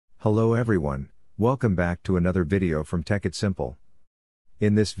Hello everyone, welcome back to another video from Tech It Simple.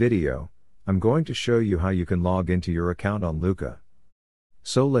 In this video, I'm going to show you how you can log into your account on Lucca.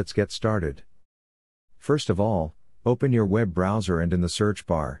 So let's get started. First of all, open your web browser and in the search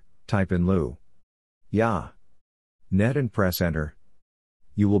bar, type in Lucca net and press enter.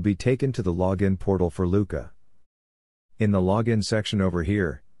 You will be taken to the login portal for Lucca. In the login section over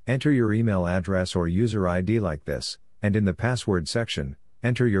here, enter your email address or user ID like this, and in the password section,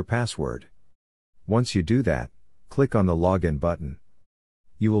 enter your password. Once you do that, click on the login button.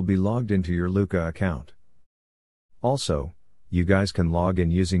 You will be logged into your Lucca account. Also, you guys can log in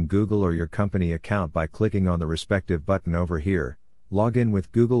using Google or your company account by clicking on the respective button over here, log in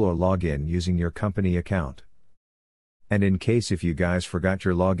with Google or log in using your company account. And in case if you guys forgot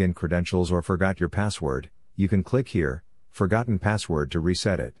your login credentials or forgot your password, you can click here, Forgotten Password to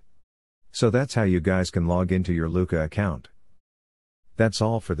reset it. So that's how you guys can log into your Lucca account. That's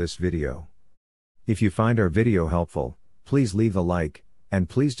all for this video. If you find our video helpful, please leave a like, and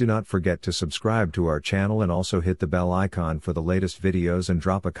please do not forget to subscribe to our channel and also hit the bell icon for the latest videos and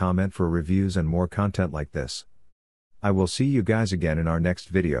drop a comment for reviews and more content like this. I will see you guys again in our next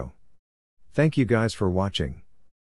video. Thank you guys for watching.